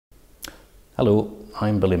Hello,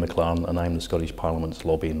 I'm Billy McLaren and I'm the Scottish Parliament's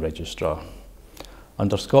Lobbying Registrar.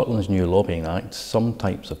 Under Scotland's new Lobbying Act, some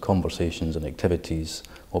types of conversations and activities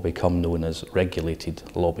will become known as regulated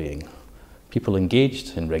lobbying. People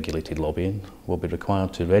engaged in regulated lobbying will be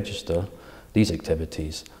required to register these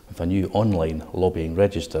activities with a new online lobbying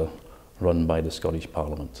register run by the Scottish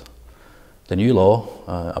Parliament. The new law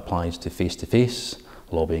applies to face-to-face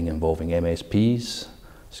lobbying involving MSPs,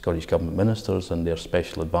 Scottish Government ministers and their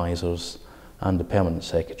special advisors, and the Permanent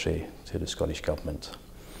Secretary to the Scottish Government.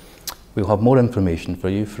 We'll have more information for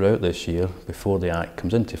you throughout this year before the Act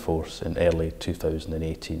comes into force in early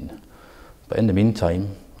 2018. But in the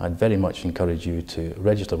meantime, I'd very much encourage you to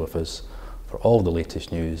register with us for all the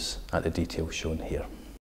latest news at the details shown here.